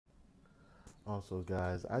Also,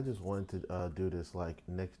 guys, I just wanted to do this like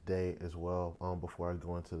next day as well. Before I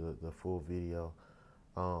go into the full video,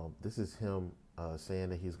 this is him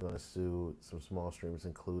saying that he's going to sue some small streamers,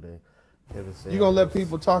 including Kevin You gonna let Samuels,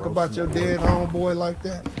 people talk about roasting your the dead boy. homeboy like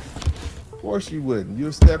that? Of course you wouldn't.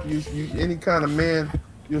 You'll step you any kind of man.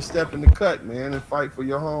 You'll step in the cut, man, and fight for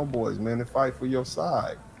your homeboys, man, and fight for your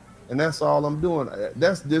side. And that's all I'm doing.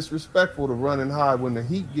 That's disrespectful to run and hide when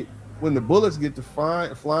when the bullets get to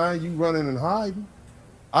flying. You running and hiding.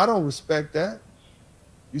 I don't respect that.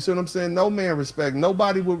 You see what I'm saying? No man respect.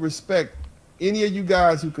 Nobody would respect any of you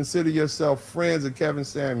guys who consider yourself friends of Kevin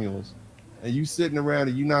Samuels, and you sitting around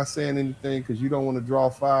and you not saying anything because you don't want to draw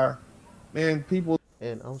fire. Man, people.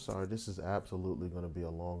 And I'm sorry, this is absolutely going to be a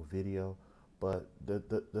long video, but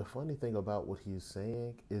the funny thing about what he's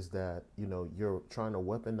saying is that, you know, you're trying to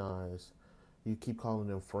weaponize, you keep calling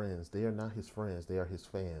them friends. They are not his friends, they are his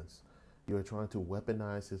fans. You're trying to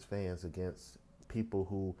weaponize his fans against people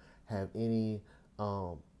who have any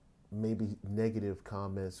um, maybe negative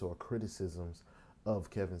comments or criticisms of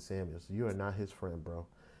Kevin Samuels. You are not his friend, bro.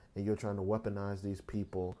 And you're trying to weaponize these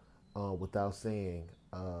people without saying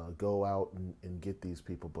go out and get these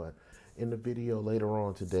people. But in the video later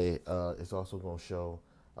on today, it's also going to show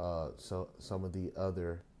some of the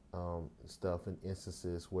other stuff and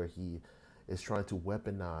instances where he is trying to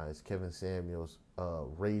weaponize Kevin Samuels'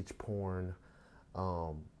 rage porn,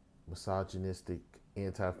 misogynistic,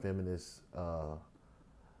 anti-feminist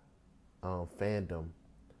fandom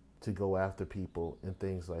to go after people and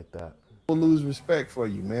things like that. Lose respect for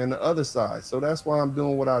you, man. The other side. So that's why I'm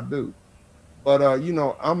doing what I do. But you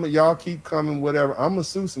know, y'all keep coming, whatever. I'm gonna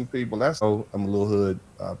sue some people. I'm a little hood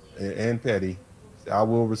and petty. I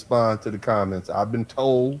will respond to the comments. I've been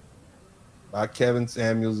told by Kevin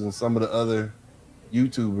Samuels and some of the other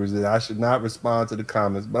YouTubers that I should not respond to the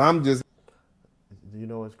comments. But I'm just. You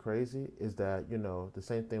know what's crazy is that, you know, the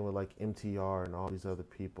same thing with like MTR and all these other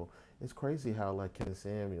people. It's crazy how like Kevin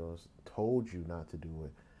Samuels told you not to do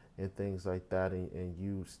it and things like that, and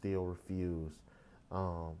you still refuse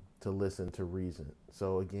to listen to reason.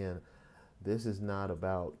 So again, this is not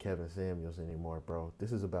about Kevin Samuels anymore, bro.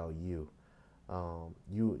 This is about you.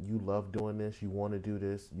 You love doing this. You want to do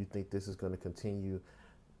this. You think this is going to continue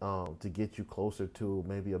to get you closer to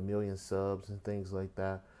maybe 1 million subs and things like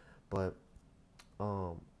that. But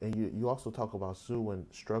and you also talk about suing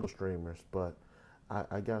struggle streamers, but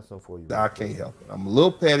I got something for you. I can't help it. I'm a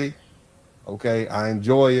little petty. Okay, I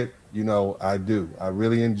enjoy it. You know, I do. I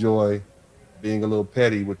really enjoy being a little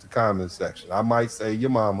petty with the comment section. I might say, your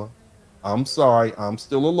mama, I'm sorry, I'm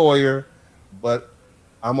still a lawyer, but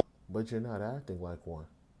But you're not acting like one.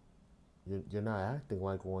 You're not acting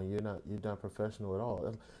like one. You're not professional at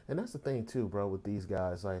all. And that's the thing too, bro. With these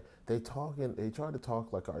guys, like they try to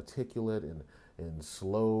talk like articulate and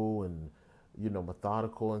slow and, you know,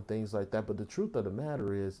 methodical and things like that. But the truth of the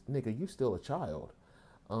matter is, nigga, you still a child.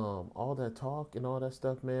 All that talk and all that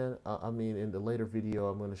stuff, man. I mean, in the later video,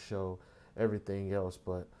 I'm gonna show everything else.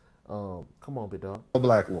 But come on, big dog. a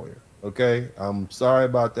black lawyer. Okay, I'm sorry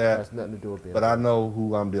about that. That's nothing to do with being. But I know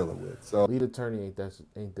who I'm dealing with. So lead attorney ain't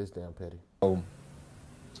this damn petty.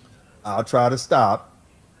 I'll try to stop.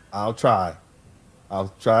 I'll try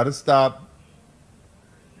to stop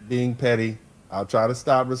being petty. I'll try to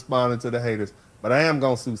stop responding to the haters. But I am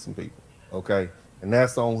gonna sue some people. Okay, and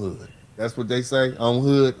that's on hood. That's what they say on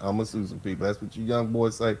hood. I'm gonna sue some people. That's what you young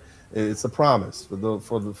boys say. It's a promise for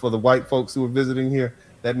the white folks who are visiting here.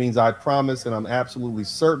 That means I promise, and I'm absolutely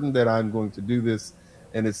certain that I'm going to do this,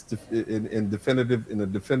 and it's in a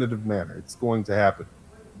definitive manner. It's going to happen.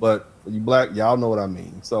 But for you black, y'all know what I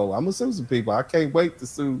mean. So I'm gonna sue some people. I can't wait to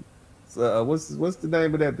sue. What's the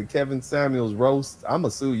name of that? The Kevin Samuels roast. I'm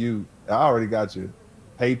gonna sue you. I already got your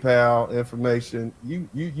PayPal information. You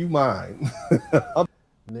mine.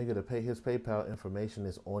 Nigga, his PayPal information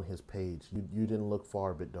is on his page. You didn't look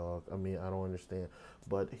far, bit dog. I mean, I don't understand.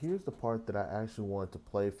 But here's the part that I actually wanted to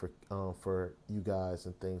play for you guys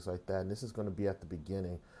and things like that. And this is going to be at the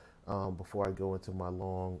beginning, before I go into my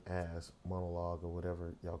long ass monologue or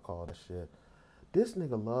whatever y'all call that shit. These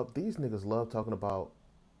niggas love talking about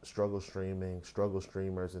struggle streaming, struggle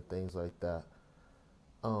streamers, and things like that.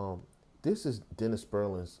 This is Dennis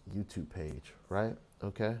Spurling's YouTube page, right?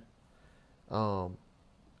 Okay.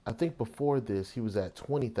 I think before this, he was at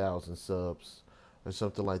 20,000 subs or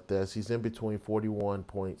something like this. He's in between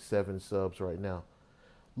 41.7 subs right now.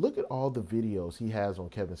 Look at all the videos he has on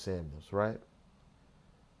Kevin Samuels, right?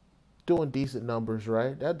 Doing decent numbers,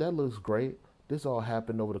 right? That looks great. This all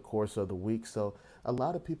happened over the course of the week. So a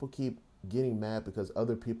lot of people keep getting mad because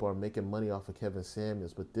other people are making money off of Kevin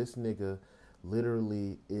Samuels. But this nigga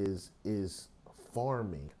literally is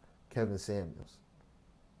farming Kevin Samuels.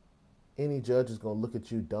 Any judge is gonna look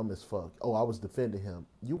at you dumb as fuck. Oh, I was defending him.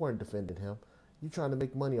 You weren't defending him. You trying to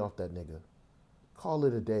make money off that nigga. Call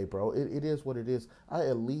it a day, bro. It is what it is. I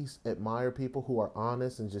at least admire people who are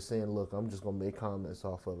honest and just saying, look, I'm just gonna make comments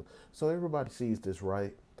off of it. So everybody sees this,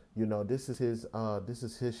 right? You know, this is his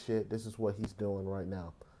shit. This is what he's doing right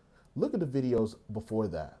now. Look at the videos before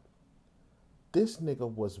that. This nigga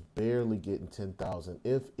was barely getting 10,000,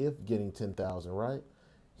 if getting 10,000, right?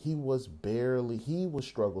 He was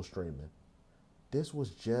struggle streaming. This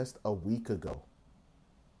was just a week ago.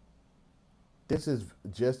 This is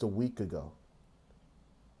just a week ago.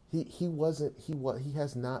 He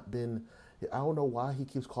has not been, I don't know why he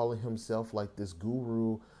keeps calling himself like this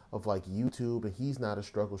guru of like YouTube and he's not a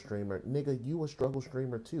struggle streamer. Nigga, you a struggle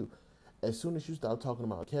streamer too. As soon as you start talking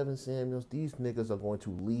about Kevin Samuels, these niggas are going to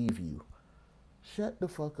leave you. Shut the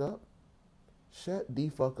fuck up. Shut the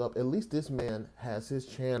fuck up. At least this man has his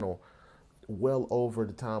channel well over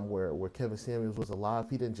the time where Kevin Samuels was alive.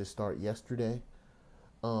 He didn't just start yesterday.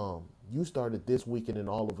 You started this weekend and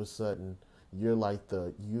all of a sudden you're like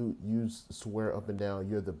you swear up and down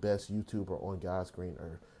you're the best YouTuber on God's green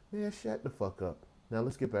earth. Man, shut the fuck up. Now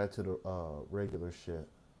let's get back to the regular shit.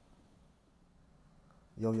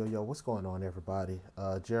 Yo, what's going on, everybody?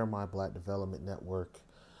 Jeremiah Black Development Network.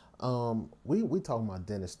 We talking about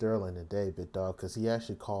Dennis Sterling today, big dog, because he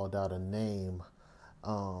actually called out a name.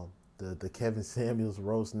 The Kevin Samuels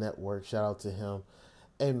Roast Network. Shout out to him.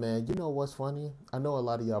 Hey man, you know what's funny? I know a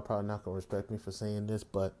lot of y'all probably not gonna respect me for saying this,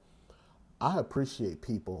 but I appreciate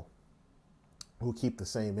people who keep the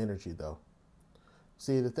same energy though.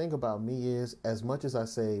 See, the thing about me is, as much as I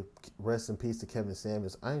say rest in peace to Kevin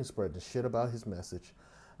Samuels, I ain't spreading shit about his message.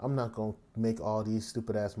 I'm not gonna make all these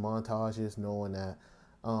stupid ass montages knowing that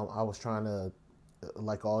I was trying to,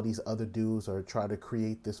 like all these other dudes, or try to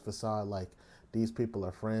create this facade like these people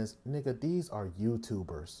are friends. Nigga, these are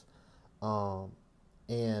YouTubers.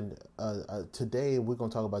 And today we're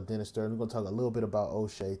going to talk about Dennis Sterling. We're going to talk a little bit about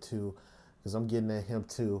O'Shea too, because I'm getting at him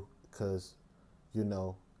too, because, you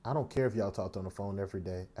know, I don't care if y'all talked on the phone every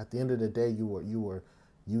day. At the end of the day, you were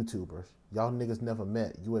YouTubers. Y'all niggas never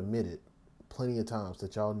met. You admitted plenty of times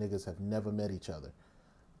that y'all niggas have never met each other.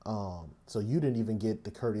 So you didn't even get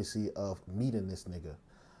the courtesy of meeting this nigga.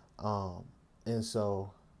 And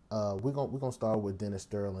so we're gonna start with Dennis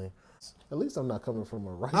Sterling. At least I'm not coming from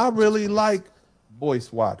a right. I really like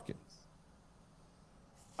Boyce Watkins.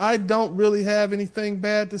 I don't really have anything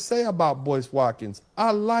bad to say about Boyce Watkins.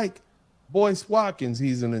 I like Boyce Watkins.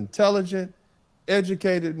 He's an intelligent,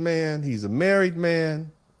 educated man. He's a married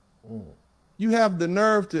man. You have the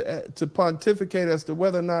nerve to pontificate as to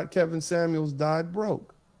whether or not Kevin Samuels died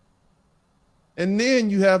broke. And then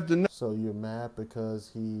you have the... So you're mad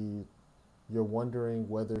because you're wondering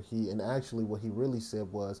whether and actually what he really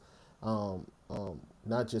said was,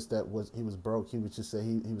 not just that he was broke, he was just say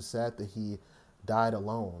he was sad that he died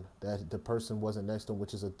alone, that the person wasn't next to him,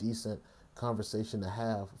 which is a decent conversation to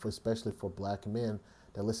have, especially for black men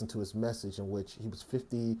that listen to his message, in which he was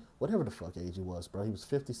 50, whatever the fuck age he was, bro. He was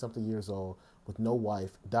 50 something years old with no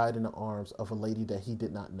wife, died in the arms of a lady that he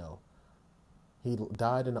did not know. He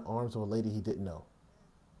died in the arms of a lady he didn't know.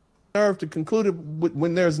 Nerve to conclude it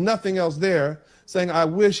when there's nothing else there, saying, I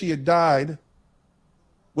wish he had died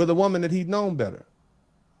with a woman that he'd known better.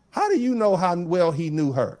 How do you know how well he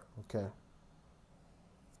knew her? Okay.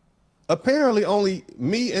 Apparently only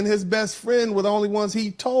me and his best friend were the only ones he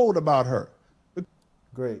told about her.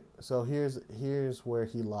 Great. So here's where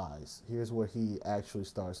he lies. Here's where he actually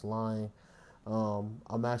starts lying.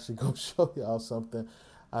 I'm actually going to show y'all something.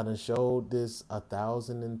 I done showed this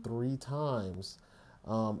 1,003 times.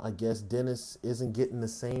 I guess Dennis isn't getting the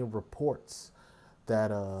same reports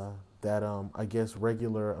that I guess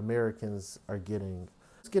regular Americans are getting.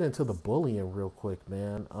 Let's get into the bullying real quick,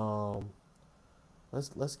 man.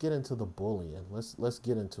 Let's get into the bullying. Let's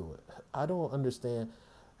get into it. I don't understand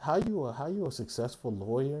how you a successful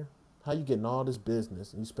lawyer. How you getting all this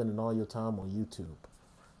business and you spending all your time on YouTube?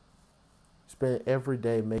 Spend every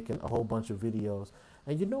day making a whole bunch of videos.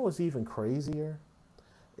 And you know what's even crazier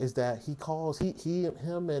is that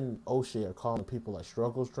him and O'Shea are calling people like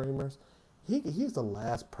struggle streamers. He's the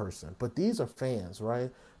last person, but these are fans, right?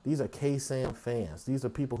 These are K-Sam fans. These are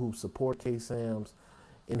people who support K-Sam's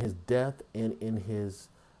in his death and in his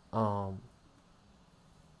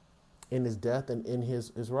death and in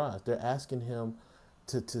his rise. They're asking him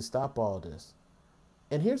to stop all this.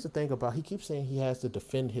 And here's the thing about, he keeps saying he has to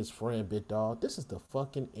defend his friend, Big Dog. This is the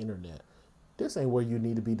fucking internet. This ain't where you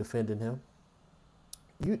need to be defending him.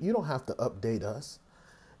 You don't have to update us.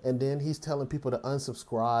 And then he's telling people to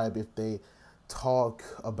unsubscribe if they talk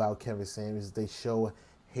about Kevin Samuels, they show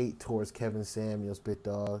hate towards Kevin Samuels, big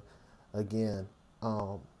dog. Again,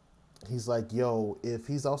 um, he's like, yo, if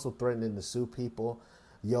he's also threatening to sue people,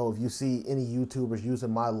 yo, if you see any YouTubers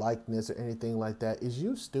using my likeness or anything like that, is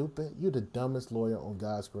you stupid? You the dumbest lawyer on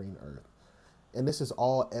God's green earth. And this is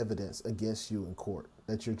all evidence against you in court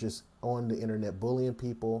that you're just on the internet bullying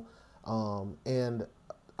people. And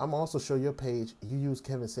I'm also show your page. You use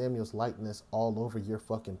Kevin Samuels likeness all over your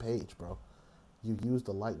fucking page, bro. You use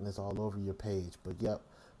the likeness all over your page. But yep,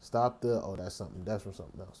 stop the, oh, that's something, that's from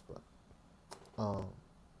something else. But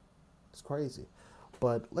it's crazy.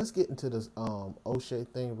 But let's get into this O'Shea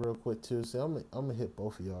thing real quick too. So I'm gonna hit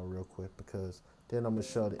both of y'all real quick because then I'm gonna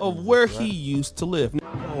show the of where he used to live.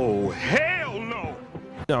 Oh, hell no!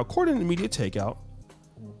 Now, according to Media Takeout,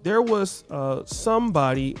 there was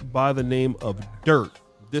somebody by the name of Dirt.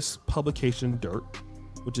 This publication, Dirt,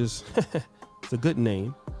 which is it's a good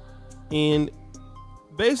name, and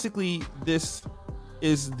basically this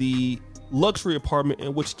is the luxury apartment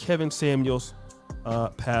in which Kevin Samuels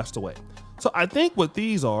passed away. So I think what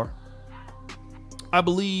these are, I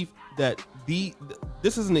believe that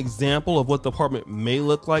this is an example of what the apartment may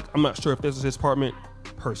look like. I'm not sure if this is his apartment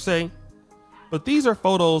per se, but these are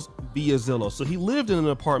photos via Zillow. So he lived in an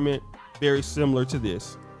apartment very similar to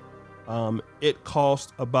this. It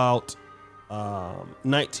cost about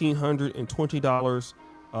 $1,920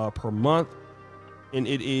 per month, and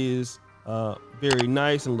it is very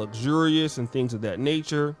nice and luxurious and things of that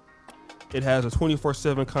nature. It has a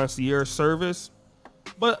 24/7 concierge service.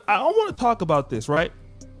 But I want to talk about this, right?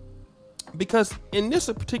 Because in this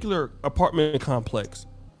particular apartment complex,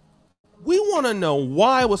 we want to know,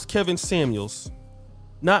 why was Kevin Samuels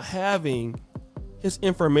not having his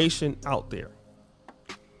information out there?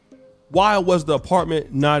 Why was the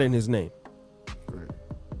apartment not in his name?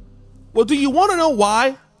 Well, do you want to know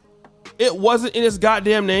why it wasn't in his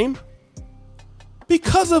goddamn name?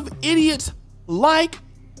 Because of idiots like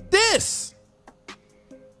this.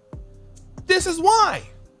 This is why.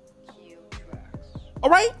 All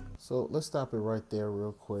right? So let's stop it right there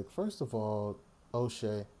real quick. First of all,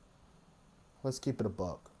 O'Shea, let's keep it a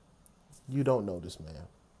buck. You don't know this man.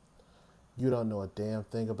 You don't know a damn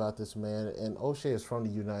thing about this man. And O'Shea is from the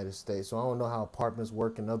United States, so I don't know how apartments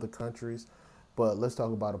work in other countries, but let's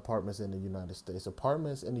talk about apartments in the United States.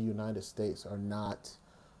 Apartments in the United States are not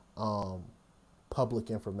public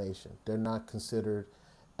information. They're not considered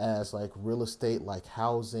as like real estate, like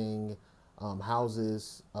housing,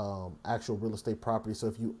 houses, actual real estate property. So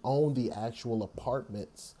if you own the actual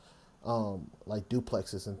apartments, like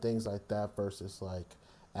duplexes and things like that, versus like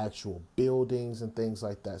actual buildings and things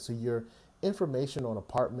like that. So your information on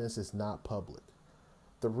apartments is not public.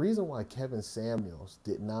 The reason why Kevin Samuels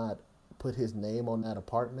did not put his name on that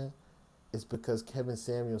apartment is because Kevin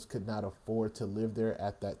Samuels could not afford to live there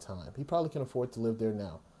at that time. He probably can afford to live there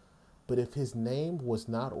now. But if his name was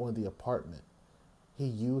not on the apartment, he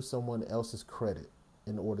used someone else's credit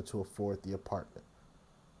in order to afford the apartment.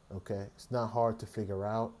 Okay? It's not hard to figure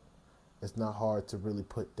out. It's not hard to really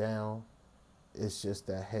put down. It's just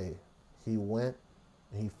that, hey, he went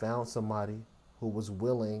and he found somebody who was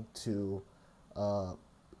willing to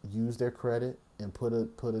use their credit and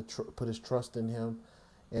put his trust in him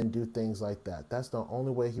and do things like that. That's the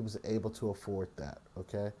only way he was able to afford that,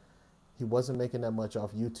 okay? He wasn't making that much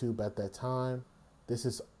off YouTube at that time. This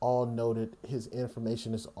is all noted. His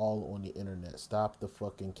information is all on the internet. Stop the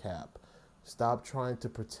fucking cap. Stop trying to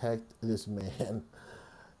protect this man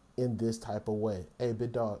in this type of way. Hey,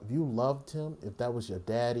 big dog, if you loved him, if that was your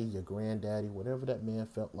daddy, your granddaddy, whatever that man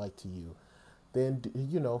felt like to you, then,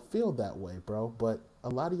 you know, feel that way, bro. But a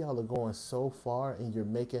lot of y'all are going so far and you're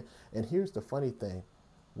making, and here's the funny thing,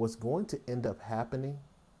 what's going to end up happening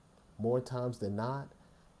more times than not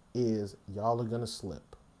is y'all are going to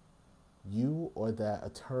slip. You or that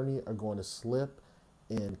attorney are going to slip,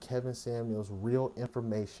 and Kevin Samuels' real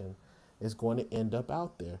information is going to end up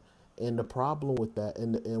out there. And the problem with that,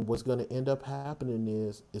 and what's going to end up happening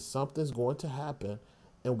is something's going to happen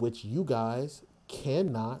in which you guys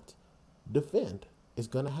cannot defend. It's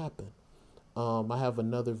going to happen. I have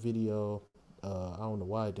another video. I don't know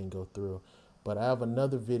why it didn't go through, but I have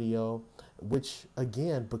another video, which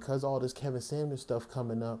again, because all this Kevin Samuels stuff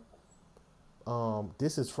coming up,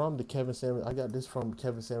 this is from the Kevin Samuels. I got this from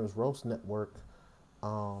Kevin Samuels Roast Network.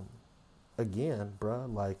 Again,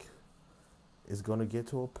 bruh, like, it's gonna get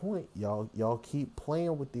to a point. Y'all keep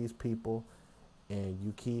playing with these people, and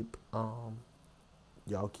you keep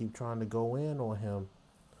y'all keep trying to go in on him.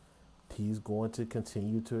 He's going to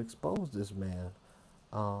continue to expose this man.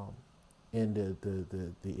 And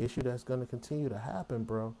the issue that's gonna continue to happen,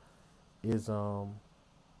 bro, is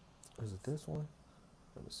it this one?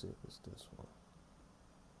 Let me see if it's this one.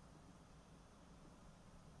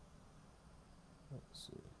 Let's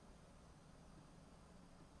see.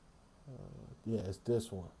 Yeah, it's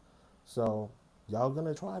this one. So y'all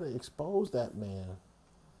gonna try to expose that man,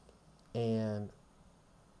 and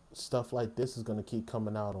stuff like this is gonna keep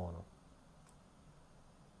coming out on him.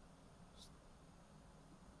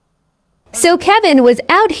 So Kevin was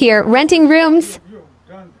out here renting rooms. You have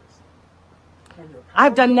done this. When your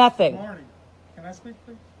I've done bill- nothing. Marnie, can I speak,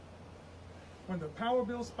 please? When the power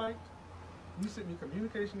bill spiked, you sent me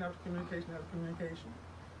communication after communication after communication,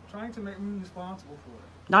 trying to make me responsible for it.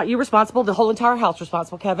 Not you responsible, the whole entire house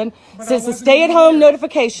responsible, Kevin. But I Since the wasn't stay-at-home even here.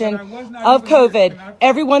 notification But I was not of even here, COVID, and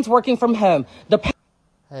everyone's working from home.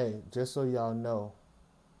 Hey, just so y'all know,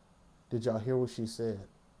 did y'all hear what she said?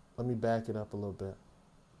 Let me back it up a little bit.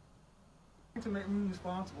 To make me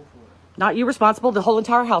responsible for it. Not you responsible, the whole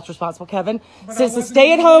entire house responsible, Kevin. But I Since the wasn't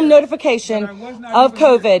stay-at-home even here. notification But I was not of even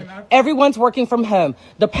here, COVID, and everyone's working from home.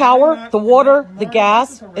 The power, not- the water, the Marnie, gas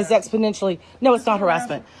this is harassment. exponentially. No, it's not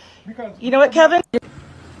harassment. Because You know what, Kevin?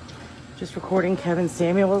 Just recording Kevin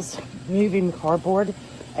Samuels moving cardboard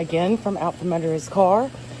again from out from under his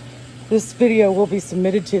car. This video will be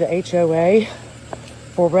submitted to the HOA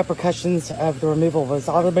for repercussions of the removal of his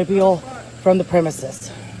automobile from the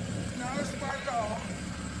premises.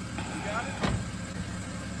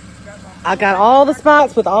 I got all the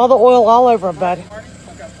spots with all the oil all over them, bud.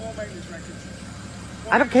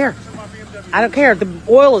 I don't care. I don't care. The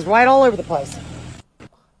oil is right all over the place.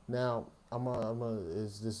 Now,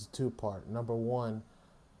 this is two-part. Number one,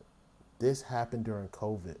 this happened during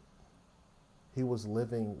COVID. He was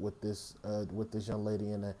living with this young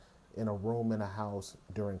lady in a room in a house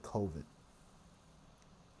during COVID.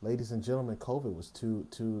 Ladies and gentlemen, COVID was 3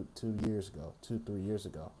 years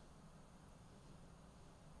ago.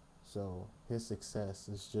 So his success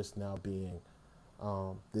is just now being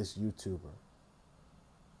this YouTuber.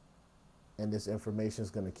 And this information is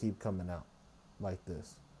going to keep coming out like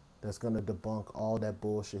this. That's going to debunk all that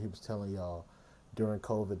bullshit he was telling y'all during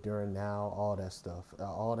COVID, during now, all that stuff.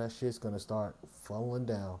 All that shit's going to start funneling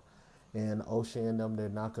down. And O'Shea and them, they're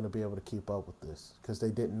not going to be able to keep up with this because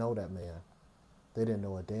they didn't know that man. They didn't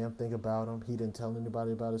know a damn thing about him. He didn't tell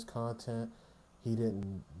anybody about his content. He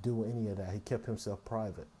didn't do any of that. He kept himself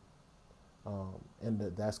private. And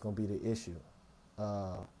that's going to be the issue.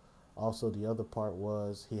 Also, the other part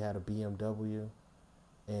was he had a BMW,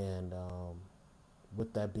 and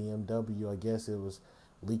with that BMW, I guess it was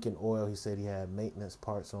leaking oil. He said he had maintenance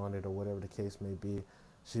parts on it, or whatever the case may be.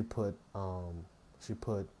 She put the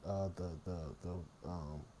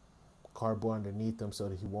cardboard underneath him so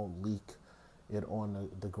that he won't leak it on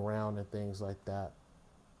the ground and things like that.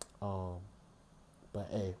 But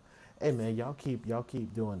hey man, y'all keep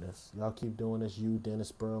doing this. Y'all keep doing this. You, Dennis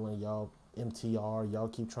Spurling, y'all MTR, y'all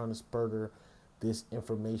keep trying to spurter this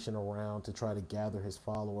information around to try to gather his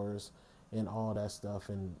followers and all that stuff,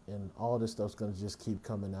 and all this stuff's gonna just keep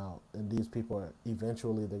coming out. And these people are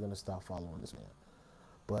eventually they're gonna stop following this man.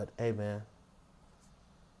 But hey man,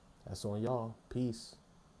 that's on y'all. Peace.